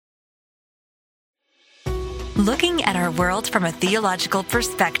Looking at our world from a theological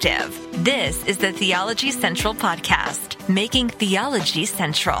perspective, this is the Theology Central Podcast, making theology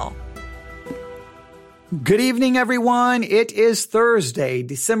central. Good evening, everyone. It is Thursday,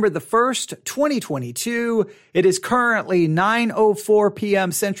 December the 1st, 2022. It is currently 9:04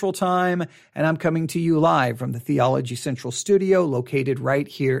 p.m. Central Time, and I'm coming to you live from the Theology Central studio located right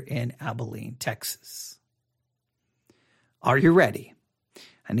here in Abilene, Texas. Are you ready?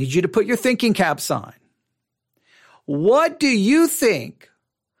 I need you to put your thinking caps on. What do you think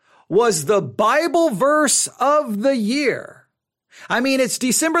was the Bible verse of the year? I mean, it's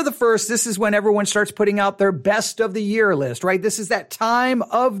December the 1st. This is when everyone starts putting out their best of the year list, right? This is that time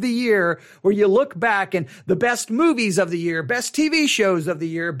of the year where you look back and the best movies of the year, best TV shows of the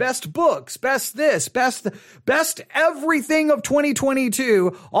year, best books, best this, best everything of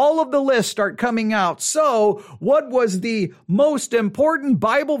 2022. All of the lists start coming out. So what was the most important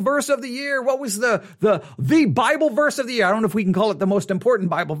Bible verse of the year? What was the Bible verse of the year? I don't know if we can call it the most important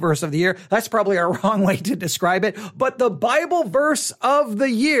Bible verse of the year. That's probably a wrong way to describe it. But the Bible verse of the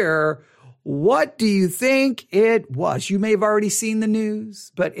year, what do you think it was? You may have already seen the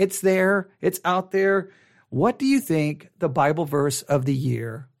news, but it's there. It's out there. What do you think the Bible verse of the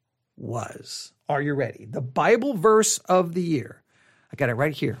year was? Are you ready? The Bible verse of the year, I got it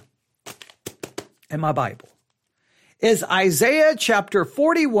right here in my Bible, is Isaiah chapter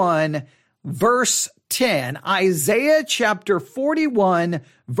 41, verse 10. Isaiah chapter 41,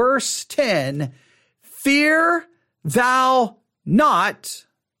 verse 10. Fear thou not,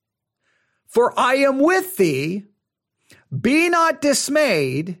 for I am with thee. Be not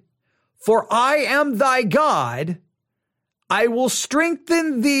dismayed, for I am thy God. I will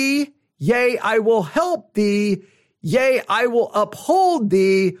strengthen thee, yea, I will help thee, yea, I will uphold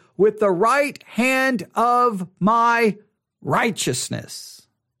thee with the right hand of my righteousness.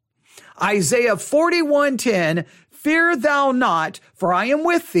 Isaiah 41:10. Fear thou not, for I am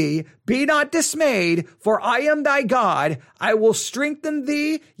with thee. Be not dismayed, for I am thy God. I will strengthen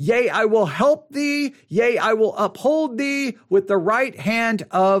thee, yea, I will help thee, yea, I will uphold thee with the right hand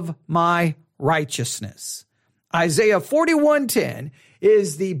of my righteousness. Isaiah 41:10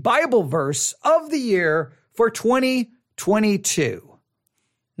 is the Bible verse of the year for 2022.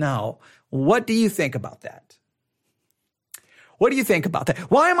 Now, what do you think about that? What do you think about that?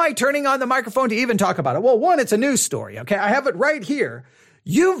 Why am I turning on the microphone to even talk about it? Well, one, it's a news story, okay? I have it right here.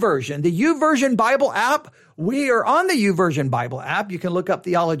 YouVersion, the YouVersion Bible app. We are on the YouVersion Bible app. You can look up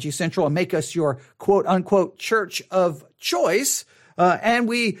Theology Central and make us your quote unquote church of choice. And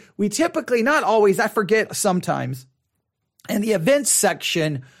we typically, not always, I forget sometimes, in the events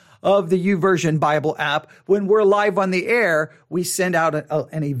section of the YouVersion Bible app, when we're live on the air, we send out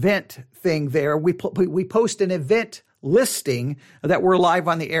an event thing there. We post an event listing that we're live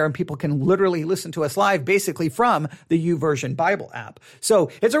on the air, and people can literally listen to us live basically from the YouVersion Bible app.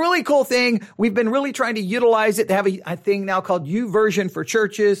 So it's a really cool thing. We've been really trying to utilize it to have a thing now called YouVersion for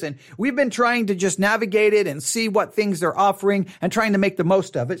churches. And we've been trying to just navigate it and see what things they're offering and trying to make the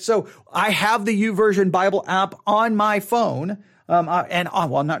most of it. So I have the YouVersion Bible app on my phone.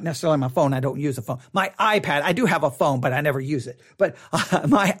 Well, not necessarily my phone. I don't use a phone. My iPad. I do have a phone, but I never use it. But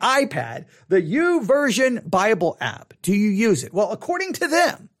my iPad, the YouVersion Bible app. Do you use it? Well, according to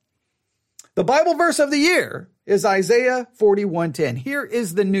them, the Bible verse of the year is Isaiah 41:10. Here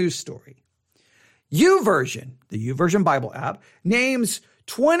is the news story. YouVersion, the YouVersion Bible app, names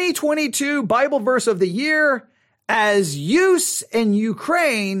 2022 Bible verse of the year as use in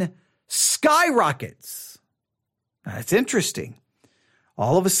Ukraine skyrockets. That's interesting.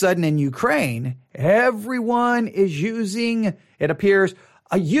 All of a sudden in Ukraine, everyone is using, it appears,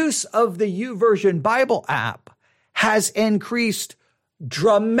 a use of the YouVersion Bible app has increased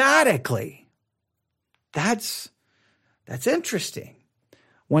dramatically. That's interesting.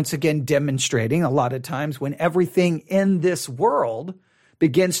 Once again, demonstrating a lot of times when everything in this world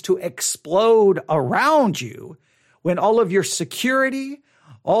begins to explode around you, when all of your security,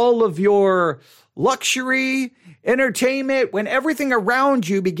 all of your luxury, entertainment, when everything around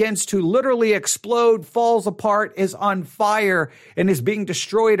you begins to literally explode, falls apart, is on fire, and is being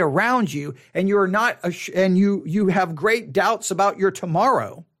destroyed around you, and you have great doubts about your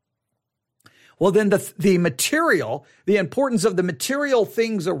tomorrow. Well, then the material, the importance of the material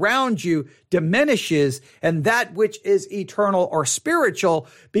things around you diminishes, and that which is eternal or spiritual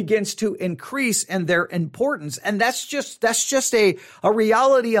begins to increase in their importance. And that's just a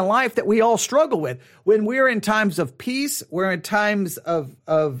reality in life that we all struggle with. When we're in times of peace, we're in times of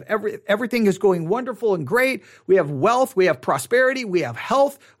everything is going wonderful and great. We have wealth, we have prosperity, we have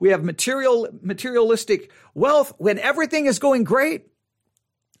health, we have materialistic wealth. When everything is going great,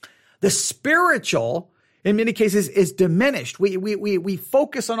 the spiritual in many cases is diminished. We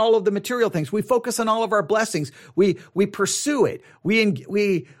focus on all of the material things. We focus on all of our blessings. We pursue it. We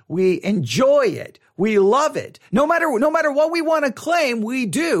enjoy it. We love it. No matter what we want to claim, we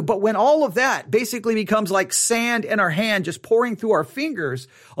do. But when all of that basically becomes like sand in our hand, just pouring through our fingers,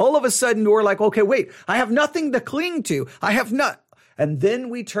 all of a sudden we're like, okay, wait, I have nothing to cling to. And then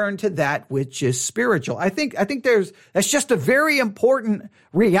we turn to that which is spiritual. I think that's just a very important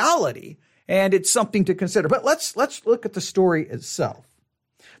reality. And it's something to consider. But let's look at the story itself.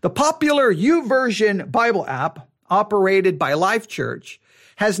 The popular YouVersion Bible app operated by Life Church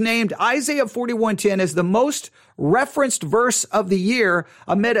has named Isaiah 41:10 as the most referenced verse of the year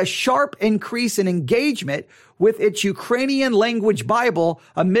amid a sharp increase in engagement with its Ukrainian language Bible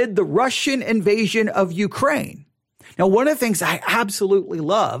amid the Russian invasion of Ukraine. Now, one of the things I absolutely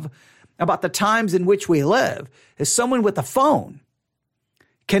love about the times in which we live is someone with a phone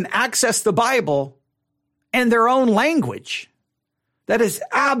can access the Bible in their own language. That is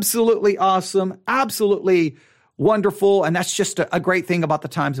absolutely awesome, absolutely wonderful, and that's just a great thing about the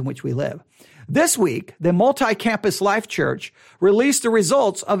times in which we live. This week, the multi-campus Life Church released the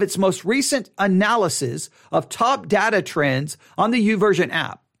results of its most recent analysis of top data trends on the YouVersion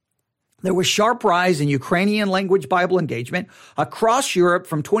app. There was sharp rise in Ukrainian language Bible engagement across Europe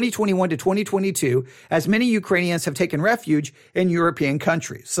from 2021 to 2022, as many Ukrainians have taken refuge in European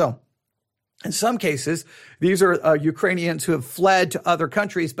countries. So in some cases, these are Ukrainians who have fled to other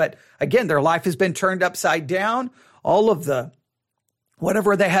countries, but again, their life has been turned upside down. All of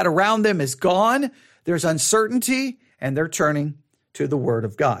whatever they had around them is gone. There's uncertainty, and they're turning to the Word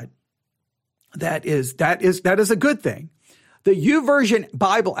of God. That is a good thing. The YouVersion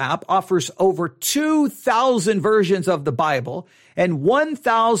Bible app offers over 2,000 versions of the Bible and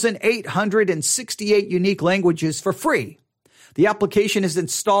 1,868 unique languages for free. The application is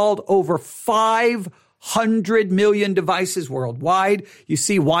installed over 500 million devices worldwide. You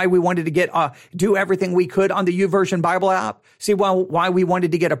see why we wanted to do everything we could on the YouVersion Bible app? See why we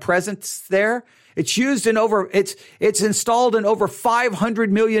wanted to get a presence there? It's installed in over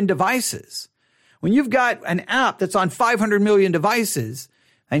 500 million devices. When you've got an app that's on 500 million devices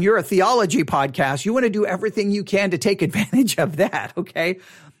and you're a theology podcast, you want to do everything you can to take advantage of that, okay?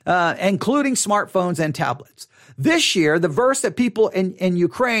 Including smartphones and tablets. This year, the verse that people in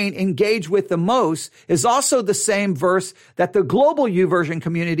Ukraine engage with the most is also the same verse that the global YouVersion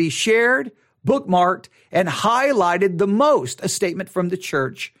community shared, bookmarked, and highlighted the most. A statement from the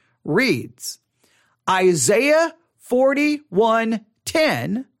church reads, Isaiah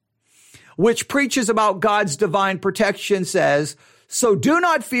 41:10, which preaches about God's divine protection, says, so do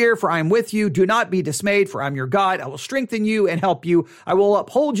not fear, for I am with you. Do not be dismayed, for I'm your God. I will strengthen you and help you. I will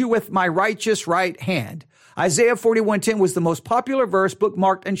uphold you with my righteous right hand. Isaiah 41:10 was the most popular verse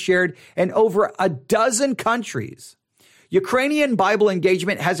bookmarked and shared in over a dozen countries. Ukrainian Bible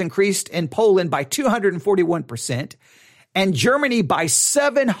engagement has increased in Poland by 241% and Germany by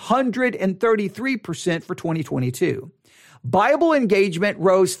 733% for 2022. Bible engagement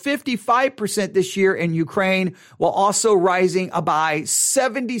rose 55% this year in Ukraine, while also rising by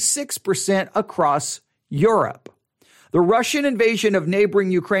 76% across Europe. The Russian invasion of neighboring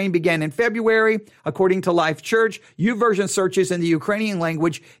Ukraine began in February. According to Life Church, YouVersion searches in the Ukrainian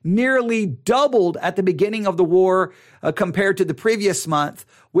language nearly doubled at the beginning of the war compared to the previous month,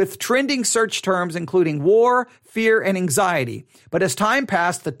 with trending search terms including war, fear, and anxiety. But as time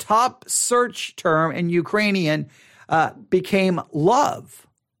passed, the top search term in Ukrainian became love.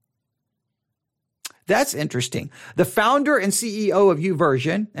 That's interesting. The founder and CEO of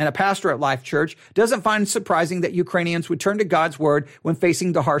YouVersion and a pastor at Life Church doesn't find it surprising that Ukrainians would turn to God's word when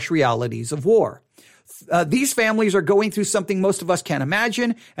facing the harsh realities of war. These families are going through something most of us can't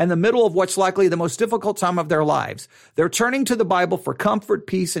imagine in the middle of what's likely the most difficult time of their lives. They're turning to the Bible for comfort,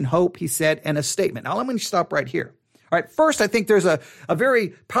 peace, and hope, he said in a statement. Now, let me stop right here. All right, first, I think there's a very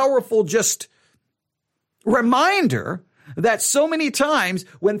powerful reminder that so many times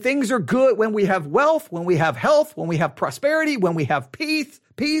when things are good, when we have wealth, when we have health, when we have prosperity, when we have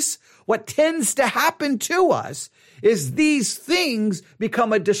peace, what tends to happen to us is these things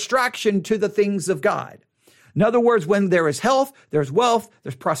become a distraction to the things of God. In other words, when there is health, there's wealth,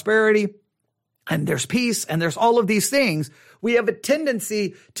 there's prosperity, and there's peace, and there's all of these things, we have a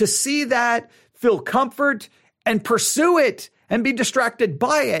tendency to see that, feel comfort, and pursue it, and be distracted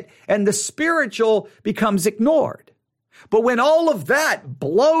by it, and the spiritual becomes ignored. But when all of that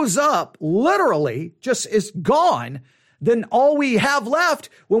blows up, literally just is gone, then all we have left,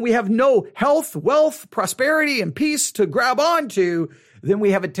 when we have no health, wealth, prosperity, and peace to grab onto, then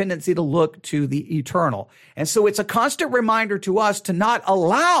we have a tendency to look to the eternal. And so it's a constant reminder to us to not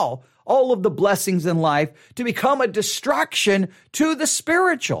allow all of the blessings in life to become a distraction to the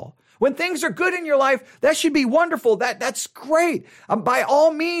spiritual. When things are good in your life, that should be wonderful. That's great. By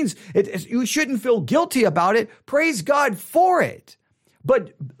all means, you shouldn't feel guilty about it. Praise God for it.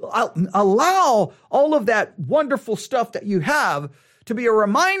 But allow all of that wonderful stuff that you have to be a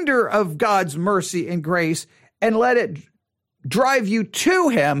reminder of God's mercy and grace, and let it drive you to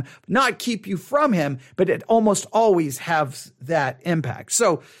him, not keep you from him, but it almost always has that impact.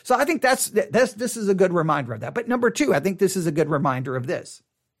 So I think this is a good reminder of that. But number two, I think this is a good reminder of this.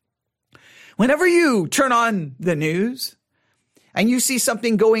 Whenever you turn on the news and you see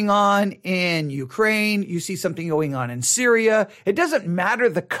something going on in Ukraine, you see something going on in Syria, it doesn't matter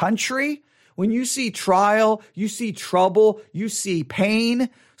the country. When you see trial, you see trouble, you see pain,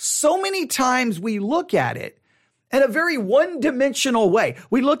 so many times we look at it in a very one-dimensional way.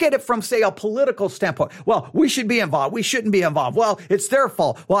 We look at it from, say, a political standpoint. Well, we should be involved. We shouldn't be involved. Well, it's their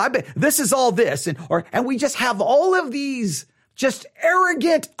fault. Well, I bet this is all this. And we just have all of these just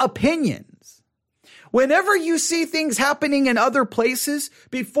arrogant opinions. Whenever you see things happening in other places,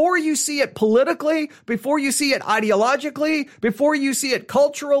 before you see it politically, before you see it ideologically, before you see it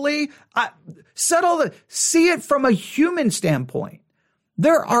culturally, see it from a human standpoint.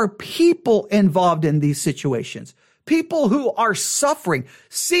 There are people involved in these situations, people who are suffering.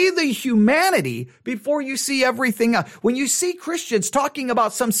 See the humanity before you see everything else. When you see Christians talking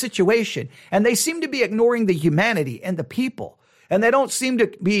about some situation and they seem to be ignoring the humanity and the people, and they don't seem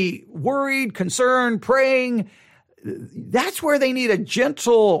to be worried, concerned, praying, that's where they need a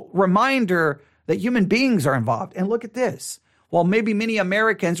gentle reminder that human beings are involved. And look at this. Well, maybe many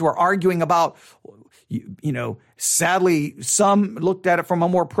Americans were arguing about, sadly, some looked at it from a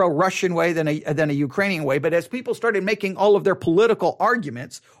more pro-Russian way than a Ukrainian way. But as people started making all of their political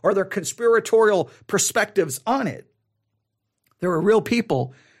arguments or their conspiratorial perspectives on it, there were real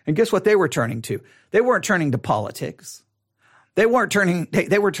people. And guess what they were turning to? They weren't turning to politics. They were turning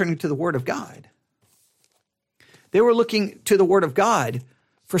to the Word of God. They were looking to the Word of God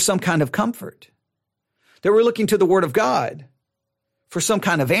for some kind of comfort. They were looking to the Word of God for some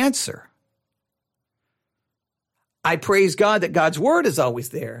kind of answer. I praise God that God's Word is always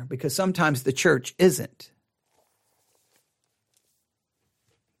there, because sometimes the church isn't.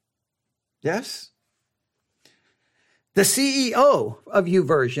 Yes? The CEO of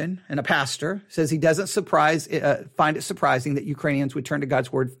YouVersion, and a pastor, says he doesn't find it surprising that Ukrainians would turn to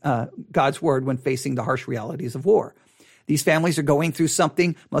God's word when facing the harsh realities of war. These families are going through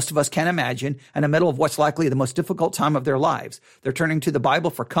something most of us can't imagine in the middle of what's likely the most difficult time of their lives. They're turning to the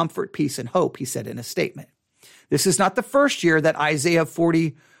Bible for comfort, peace, and hope, he said in a statement. This is not the first year that Isaiah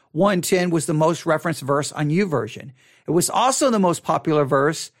 41:10 was the most referenced verse on YouVersion. It was also the most popular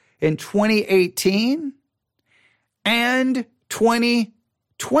verse in 2018 and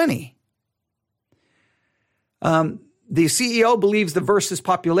 2020. The CEO believes the verse's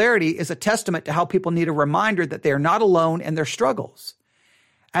popularity is a testament to how people need a reminder that they are not alone in their struggles.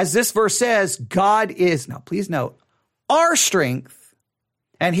 As this verse says, God is, now please note, our strength,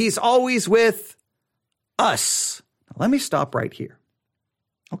 and he's always with us. Now, let me stop right here.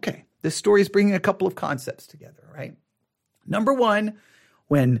 Okay, this story is bringing a couple of concepts together, right? Number one,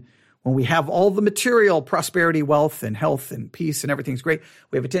 when we have all the material prosperity, wealth, and health, and peace, and everything's great,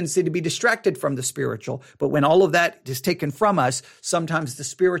 we have a tendency to be distracted from the spiritual. But when all of that is taken from us, sometimes the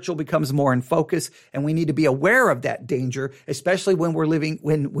spiritual becomes more in focus, and we need to be aware of that danger, especially when we're living,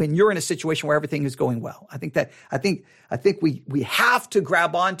 when you're in a situation where everything is going well. I think we have to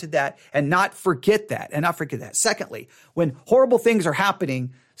grab onto that and not forget that. Secondly, when horrible things are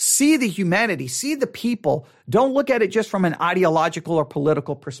happening, see the humanity, see the people. Don't look at it just from an ideological or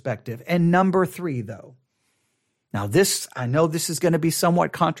political perspective. And number three, though. Now I know this is going to be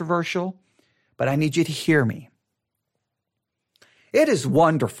somewhat controversial, but I need you to hear me. It is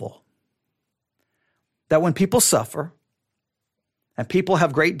wonderful that when people suffer and people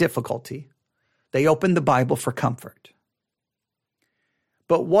have great difficulty, they open the Bible for comfort.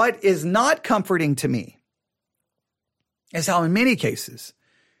 But what is not comforting to me is how in many cases,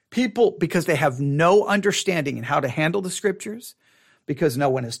 people, because they have no understanding in how to handle the scriptures, because no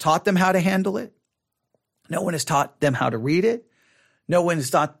one has taught them how to handle it, no one has taught them how to read it, no one has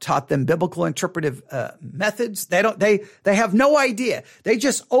taught them biblical interpretive methods. They have no idea. They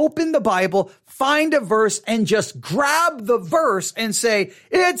just open the Bible, find a verse, and just grab the verse and say,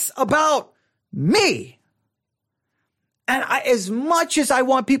 it's about me. And as much as I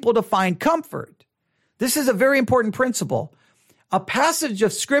want people to find comfort, this is a very important principle. A passage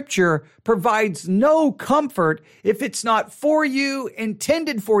of scripture provides no comfort if it's not for you,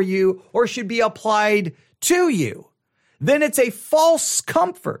 intended for you, or should be applied to you. Then it's a false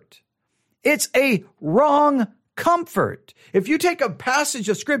comfort. It's a wrong comfort. If you take a passage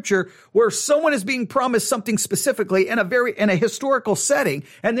of scripture where someone is being promised something specifically in a historical setting,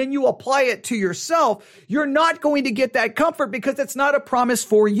 and then you apply it to yourself, you're not going to get that comfort because it's not a promise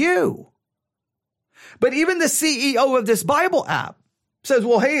for you. But even the CEO of this Bible app says,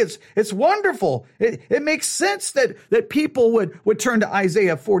 well, hey, it's wonderful. It makes sense that people would turn to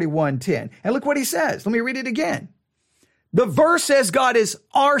Isaiah 41:10. And look what he says. Let me read it again. The verse says God is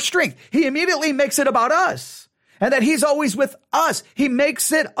our strength. He immediately makes it about us and that he's always with us. He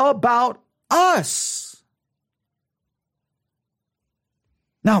makes it about us.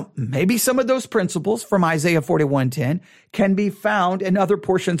 Now, maybe some of those principles from Isaiah 41:10 can be found in other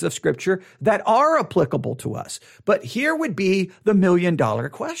portions of scripture that are applicable to us. But here would be the $1 million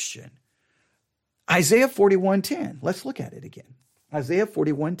question. Isaiah 41:10. Let's look at it again. Isaiah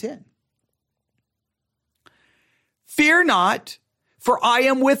 41:10. Fear not, for I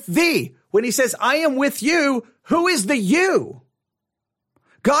am with thee. When he says, I am with you, who is the you?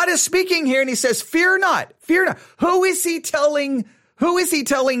 God is speaking here and he says, fear not, fear not. Who is he telling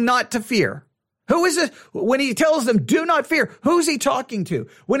not to fear? Who is it? When he tells them, do not fear, who's he talking to?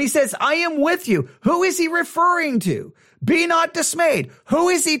 When he says, I am with you, who is he referring to? Be not dismayed. Who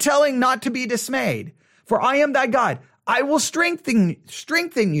is he telling not to be dismayed? For I am thy God. I will strengthen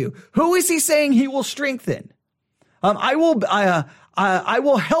you. Who is he saying he will strengthen? I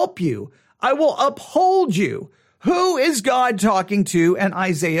will help you. I will uphold you. Who is God talking to in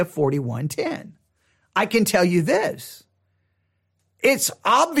Isaiah 41:10? I can tell you this. It's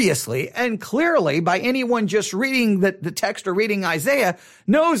obviously and clearly by anyone just reading the text or reading Isaiah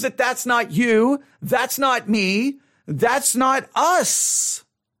knows that that's not you. That's not me. That's not us.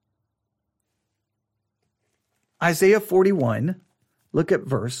 Isaiah 41, look at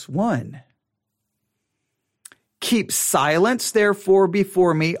verse 1. Keep silence, therefore,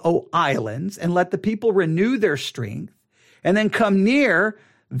 before me, O islands, and let the people renew their strength, and then come near,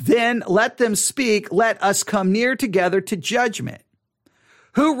 then let them speak, let us come near together to judgment.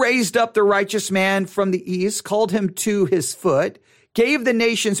 Who raised up the righteous man from the east, called him to his foot, gave the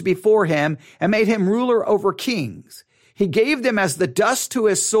nations before him, and made him ruler over kings. He gave them as the dust to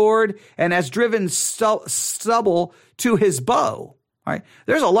his sword, and as driven stubble to his bow. All right.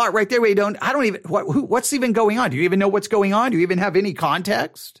 There's a lot right there where what's even going on? Do you even know what's going on? Do you even have any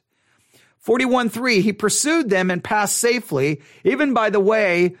context? 41:3, he pursued them and passed safely, even by the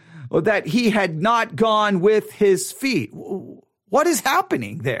way that he had not gone with his feet. What is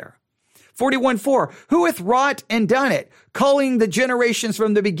happening there? 41:4, who hath wrought and done it, calling the generations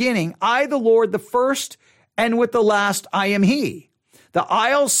from the beginning, I, the Lord, the first, and with the last, I am he. The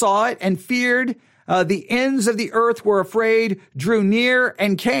isles saw it and feared. The ends of the earth were afraid, drew near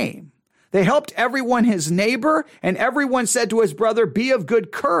and came. They helped everyone his neighbor, and everyone said to his brother, be of good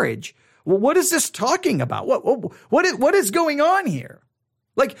courage. Well, what is this talking about? What is going on here?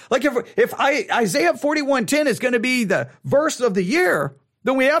 Like if Isaiah 41:10 is going to be the verse of the year,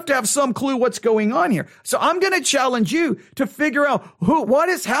 then we have to have some clue what's going on here. So I'm going to challenge you to figure out what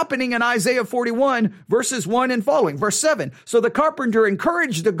is happening in Isaiah 41 verses 1 and following. Verse 7. So the carpenter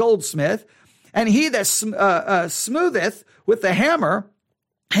encouraged the goldsmith, and he that smootheth with the hammer,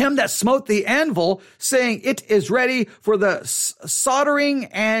 him that smote the anvil, saying, it is ready for the soldering,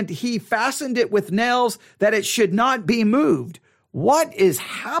 and he fastened it with nails that it should not be moved. What is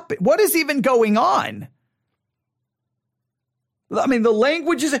happening? What is even going on? I mean, the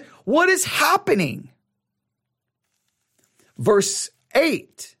language is, what is happening? Verse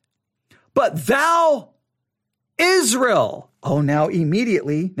 8, but thou, Israel. Oh, now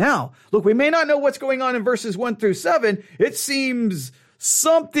immediately. Now, look, we may not know what's going on in verses 1 through 7. It seems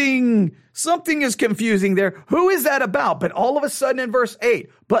something is confusing there. Who is that about? But all of a sudden in verse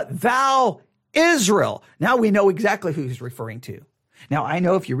 8, but thou, Israel. Now we know exactly who he's referring to. Now, I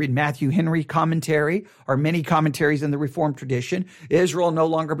know if you read Matthew Henry commentary or many commentaries in the Reformed tradition, Israel no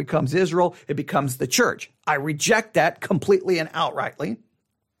longer becomes Israel. It becomes the church. I reject that completely and outrightly.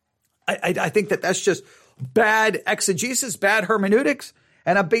 I think that that's just bad exegesis, bad hermeneutics.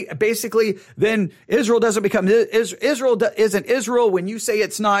 And basically, then Israel doesn't become Israel isn't Israel. When you say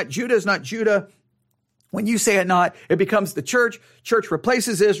it's not, Judah is not Judah. When you say it not, it becomes the church. Church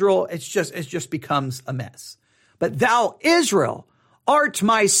replaces Israel. It just becomes a mess. But thou, Israel, art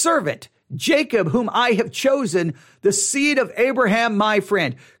my servant, Jacob, whom I have chosen, the seed of Abraham, my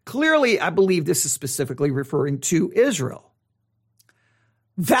friend. Clearly, I believe this is specifically referring to Israel.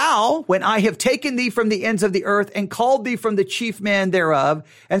 Thou, when I have taken thee from the ends of the earth and called thee from the chief man thereof,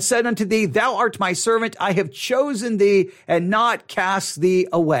 and said unto thee, thou art my servant, I have chosen thee and not cast thee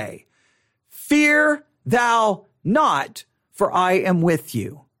away. Fear thou not, for I am with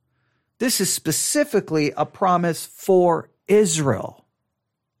you. This is specifically a promise for Israel.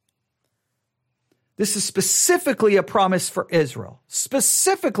 This is specifically a promise for Israel.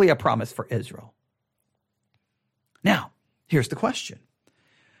 Specifically a promise for Israel. Now, here's the question.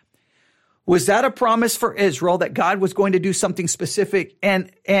 Was that a promise for Israel that God was going to do something specific?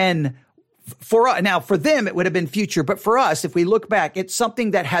 And for them, it would have been future. But for us, if we look back, it's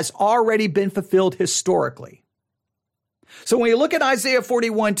something that has already been fulfilled historically. So when you look at Isaiah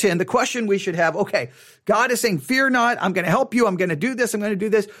 41:10, the question we should have, okay, God is saying, fear not, I'm going to help you. I'm going to do this. I'm going to do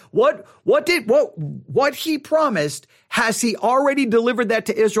this. What he promised, has he already delivered that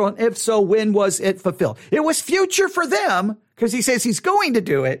to Israel? And if so, when was it fulfilled? It was future for them because he says he's going to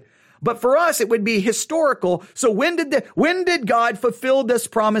do it. But for us, it would be historical. So when did God fulfill this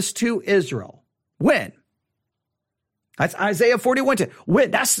promise to Israel? When? That's Isaiah 41:10.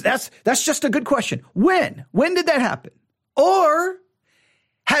 When? That's just a good question. When? When did that happen? Or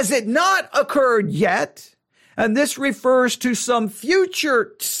has it not occurred yet? And this refers to some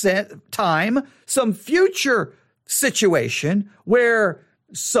future time, some future situation where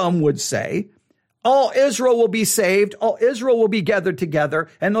some would say, all Israel will be saved, all Israel will be gathered together,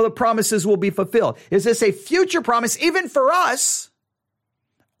 and all the promises will be fulfilled. Is this a future promise even for us?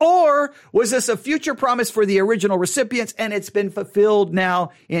 Or was this a future promise for the original recipients and it's been fulfilled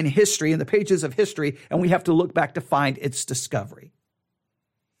now in history, in the pages of history, and we have to look back to find its discovery?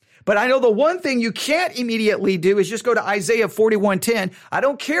 But I know the one thing you can't immediately do is just go to Isaiah 41:10. I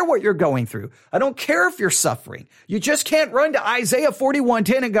don't care what you're going through. I don't care if you're suffering. You just can't run to Isaiah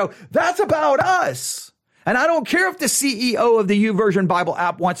 41:10 and go, that's about us. And I don't care if the CEO of the YouVersion Bible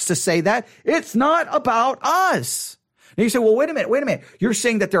app wants to say that. It's not about us. And you say, well, wait a minute. You're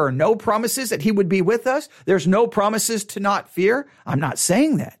saying that there are no promises that he would be with us? There's no promises to not fear? I'm not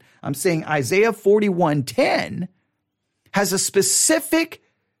saying that. I'm saying Isaiah 41:10 has a specific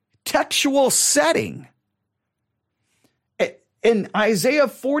textual setting. In Isaiah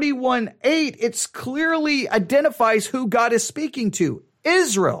 41:8, it clearly identifies who God is speaking to,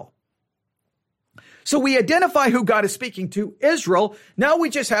 Israel. So we identify who God is speaking to, Israel. Now we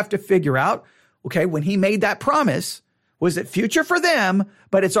just have to figure out, okay, when he made that promise, was it future for them,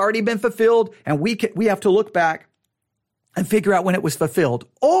 but it's already been fulfilled, and we have to look back and figure out when it was fulfilled?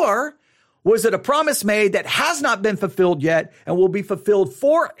 Or was it a promise made that has not been fulfilled yet and will be fulfilled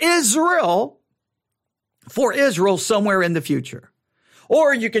for Israel somewhere in the future?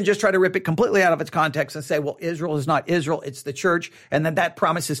 Or you can just try to rip it completely out of its context and say, well, Israel is not Israel, it's the church, and then that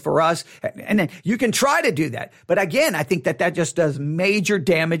promise is for us. And then you can try to do that. But again, I think that just does major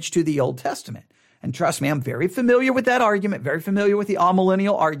damage to the Old Testament. And trust me, I'm very familiar with that argument, very familiar with the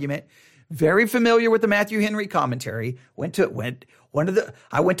amillennial argument, very familiar with the Matthew Henry commentary.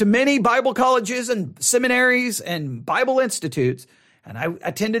 I went to many Bible colleges and seminaries and Bible institutes, and I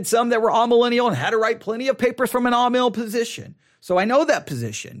attended some that were amillennial and had to write plenty of papers from an amillennial position. So I know that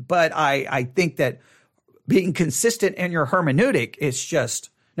position, but I think that being consistent in your hermeneutic is just,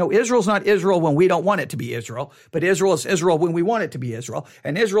 no, Israel's not Israel when we don't want it to be Israel, but Israel is Israel when we want it to be Israel.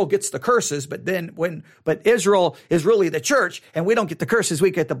 And Israel gets the curses, but Israel is really the church, and we don't get the curses, we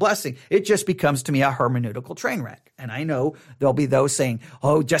get the blessing. It just becomes to me a hermeneutical train wreck. And I know there'll be those saying,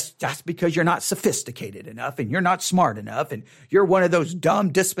 oh, just because you're not sophisticated enough and you're not smart enough and you're one of those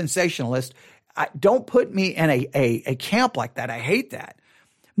dumb dispensationalists, don't put me in a camp like that. I hate that.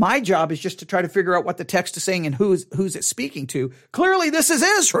 My job is just to try to figure out what the text is saying and who's it speaking to. Clearly, this is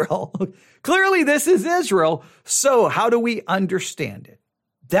Israel. Clearly, this is Israel. So how do we understand it?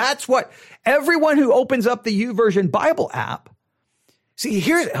 That's what everyone who opens up the YouVersion Bible app. See,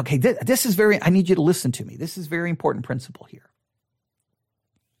 this is I need you to listen to me. This is a very important principle here.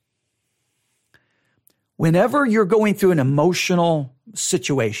 Whenever you're going through an emotional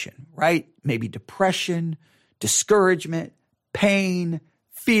situation, right? Maybe depression, discouragement, pain,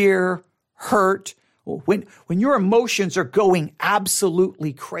 fear, hurt, when your emotions are going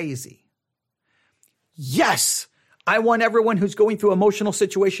absolutely crazy. Yes, I want everyone who's going through emotional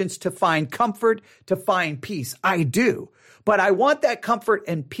situations to find comfort, to find peace. I do. But I want that comfort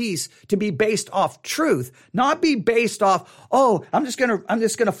and peace to be based off truth, not be based off, oh, I'm just going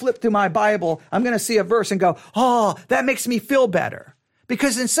to flip through my Bible. I'm going to see a verse and go, oh, that makes me feel better.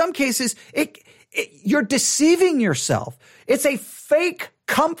 Because in some cases, you're deceiving yourself. It's a fake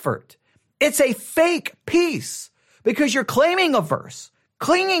comfort. It's a fake peace because you're claiming a verse,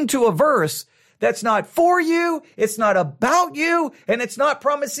 clinging to a verse that's not for you, it's not about you, and it's not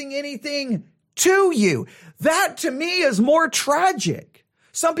promising anything to you. That to me is more tragic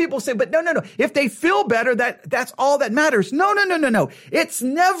Some people say, but no. If they feel better, that's all that matters. No. It's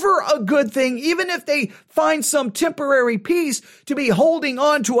never a good thing, even if they find some temporary peace, to be holding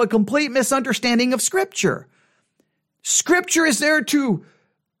on to a complete misunderstanding of Scripture. Scripture is there to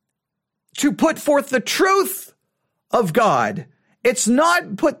put forth the truth of God. It's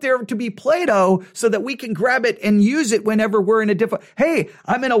not put there to be Play-Doh so that we can grab it and use it whenever we're in a hey,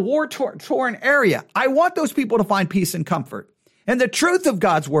 I'm in a war-torn area. I want those people to find peace and comfort and the truth of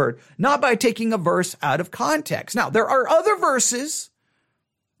God's word, not by taking a verse out of context. Now, there are other verses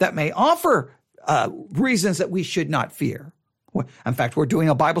that may offer reasons that we should not fear. In fact, we're doing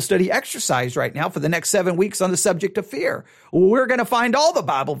a Bible study exercise right now for the next 7 weeks on the subject of fear. We're going to find all the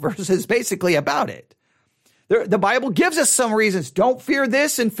Bible verses basically about it. The Bible gives us some reasons. Don't fear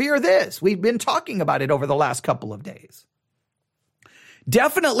this and fear this. We've been talking about it over the last couple of days.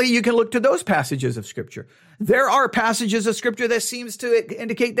 Definitely, you can look to those passages of Scripture. There are passages of Scripture that seems to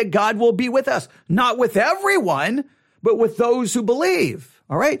indicate that God will be with us. Not with everyone, but with those who believe.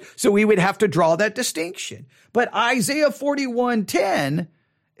 All right? So we would have to draw that distinction. But Isaiah 41:10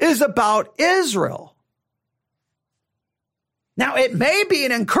 is about Israel. Now, it may be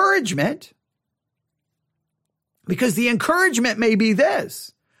an encouragement, because the encouragement may be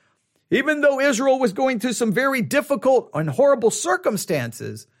this. Even though Israel was going through some very difficult and horrible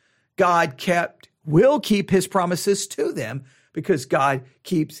circumstances, God will keep his promises to them, because God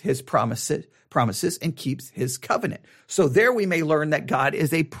keeps his promises and keeps his covenant. So there we may learn that God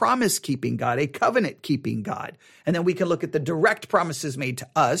is a promise-keeping God, a covenant-keeping God. And then we can look at the direct promises made to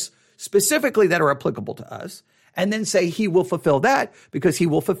us, specifically that are applicable to us, and then say he will fulfill that because he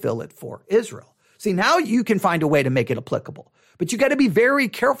will fulfill it for Israel. See, now you can find a way to make it applicable. But you got to be very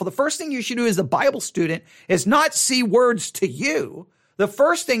careful. The first thing you should do as a Bible student is not see words to you. The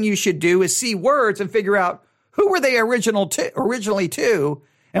first thing you should do is see words and figure out who were they originally to,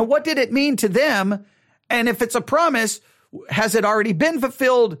 and what did it mean to them? And if it's a promise, has it already been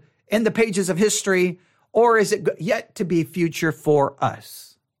fulfilled in the pages of history, or is it yet to be future for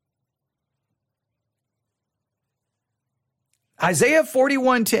us? Isaiah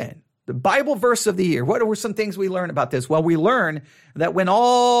 41:10. The Bible verse of the year. What were some things we learned about this? Well, we learn that when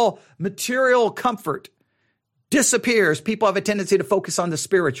all material comfort disappears, people have a tendency to focus on the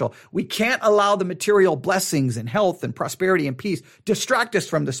spiritual. We can't allow the material blessings and health and prosperity and peace distract us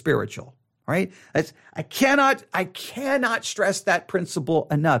from the spiritual, right? I cannot stress that principle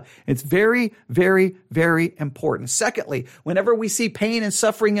enough. It's very, very, very important. Secondly, whenever we see pain and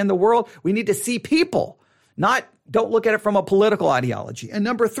suffering in the world, we need to see people, don't look at it from a political ideology. And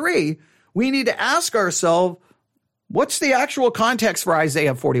number three, we need to ask ourselves, what's the actual context for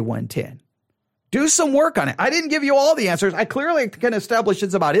Isaiah 41:10? Do some work on it. I didn't give you all the answers. I clearly can establish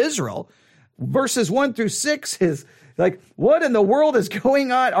it's about Israel. Verses 1-6 is like, what in the world is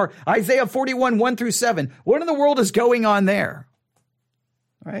going on? Or Isaiah 41:1-7. What in the world is going on there?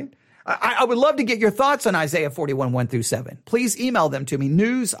 All right. I would love to get your thoughts on Isaiah 41:1-7. Please email them to me,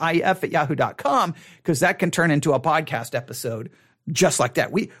 newsif@yahoo.com, because that can turn into a podcast episode just like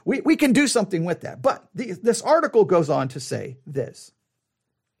that. We can do something with that. But this article goes on to say this.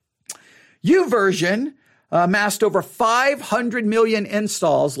 YouVersion amassed over 500 million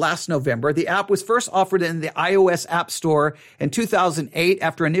installs last November. The app was first offered in the iOS App Store in 2008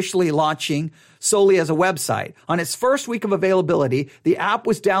 after initially launching solely as a website. On its first week of availability, the app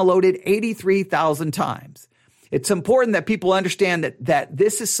was downloaded 83,000 times. It's important that people understand that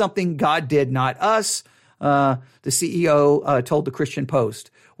this is something God did, not us. The CEO told the Christian Post.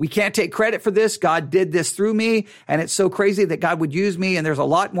 We can't take credit for this. God did this through me, and it's so crazy that God would use me, and there's a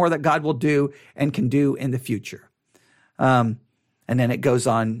lot more that God will do and can do in the future. And then it goes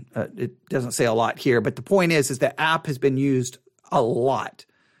on. It doesn't say a lot here, but the point is the app has been used a lot.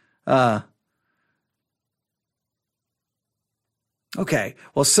 Okay.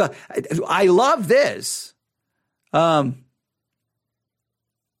 Well, so I love this.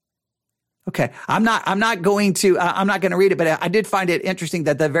 Okay. I'm not going to read it, but I did find it interesting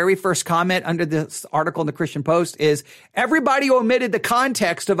that the very first comment under this article in the Christian Post is everybody omitted the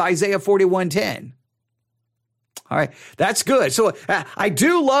context of Isaiah 41:10. All right. That's good. So I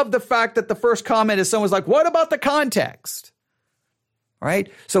do love the fact that the first comment is someone's like, what about the context? All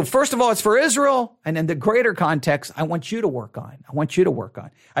right. So first of all, it's for Israel. And then the greater context, I want you to work on.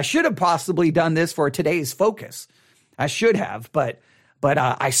 I should have possibly done this for today's focus. I should have, but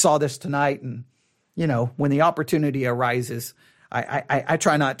I saw this tonight, and, when the opportunity arises, I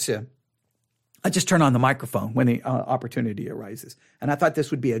try not to. I just turn on the microphone when the opportunity arises. And I thought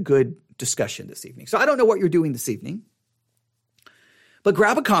this would be a good discussion this evening. So I don't know what you're doing this evening, but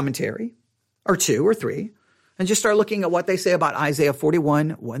grab a commentary or two or three and just start looking at what they say about Isaiah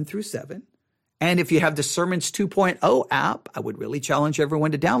 41, 1 through 7. And if you have the Sermons 2.0 app, I would really challenge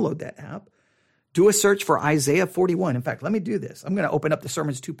everyone to download that app. Do a search for Isaiah 41. In fact, let me do this. I'm going to open up the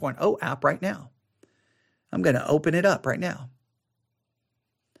Sermons 2.0 app right now. I'm going to open it up right now.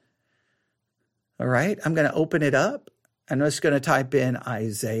 All right, I'm going to open it up. I'm just going to type in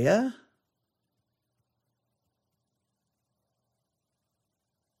Isaiah.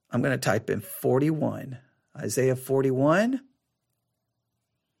 I'm going to type in 41. Isaiah 41.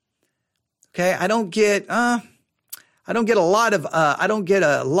 Okay, I don't get a lot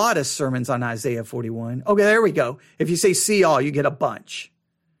of sermons on Isaiah 41. Okay, there we go. If you say see all, you get a bunch.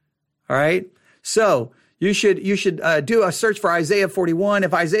 All right, so you should do a search for Isaiah 41.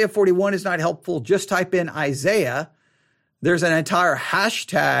 If Isaiah 41 is not helpful, just type in Isaiah. There's an entire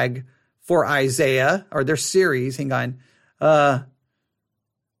hashtag for Isaiah, or their series. Hang on.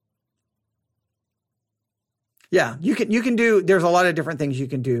 Yeah, you can do, there's a lot of different things you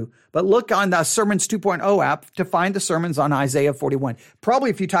can do, but look on the Sermons 2.0 app to find the sermons on Isaiah 41. Probably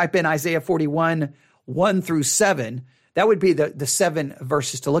if you type in Isaiah 41, 1 through 7, that would be the 7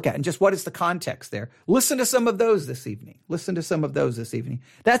 verses to look at. And just what is the context there? Listen to some of those this evening.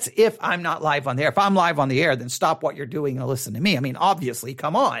 That's if I'm not live on the air. If I'm live on the air, then stop what you're doing and listen to me. I mean, obviously,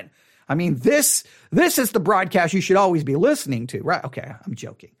 come on. I mean, this is the broadcast you should always be listening to, right? Okay, I'm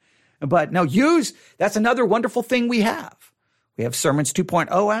joking. But no, that's another wonderful thing we have. We have Sermons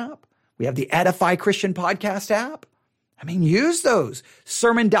 2.0 app. We have the Edify Christian Podcast app. I mean, use those.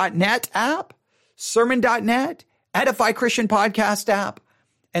 Sermon.net app, Sermon.net, Edify Christian Podcast app,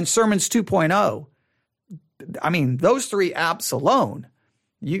 and Sermons 2.0. I mean, those 3 apps alone,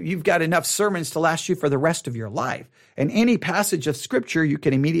 you've got enough sermons to last you for the rest of your life. And any passage of Scripture, you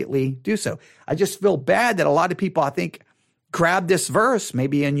can immediately do so. I just feel bad that a lot of people, I think, grab this verse,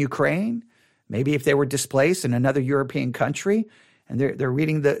 maybe in Ukraine, maybe if they were displaced in another European country, and they're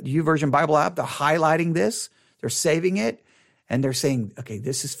reading the YouVersion Bible app, they're highlighting this, they're saving it, and they're saying, okay,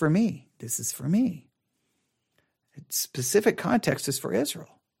 this is for me. This is for me. Its specific context is for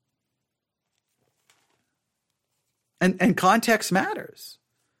Israel. And context matters.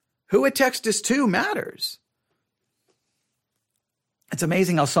 Who a text is to matters. It's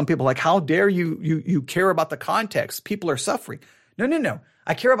amazing how some people are like, how dare you care about the context? People are suffering. No.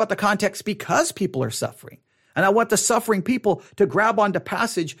 I care about the context because people are suffering. And I want the suffering people to grab onto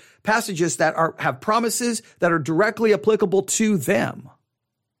passages that have promises that are directly applicable to them.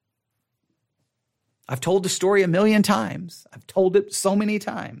 I've told the story a million times. I've told it so many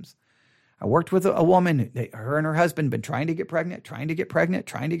times. I worked with a woman, her and her husband been trying to get pregnant. Could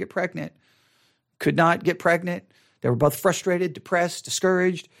not get pregnant. They were both frustrated, depressed,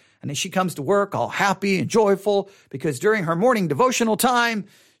 discouraged. And then she comes to work all happy and joyful because during her morning devotional time,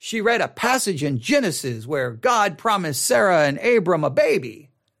 she read a passage in Genesis where God promised Sarah and Abram a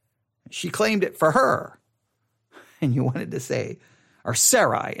baby. She claimed it for her. And you wanted to say, or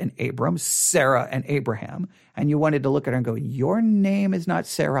Sarai and Abram, Sarah and Abraham. And you wanted to look at her and go, your name is not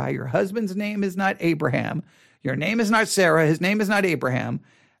Sarai. Your husband's name is not Abraham. Your name is not Sarah. His name is not Abraham.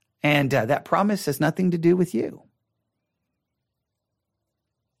 And that promise has nothing to do with you.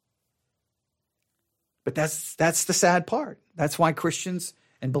 But that's the sad part. That's why Christians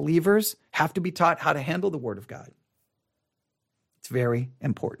and believers have to be taught how to handle the Word of God. It's very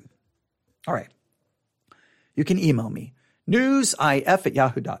important. All right. You can email me,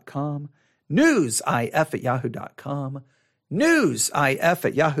 newsif@yahoo.com, newsif@yahoo.com,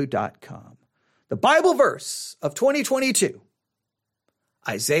 newsif@yahoo.com. The Bible verse of 2022,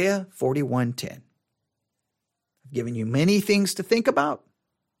 Isaiah 41:10. I've given you many things to think about.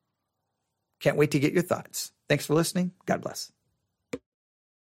 Can't wait to get your thoughts. Thanks for listening. God bless.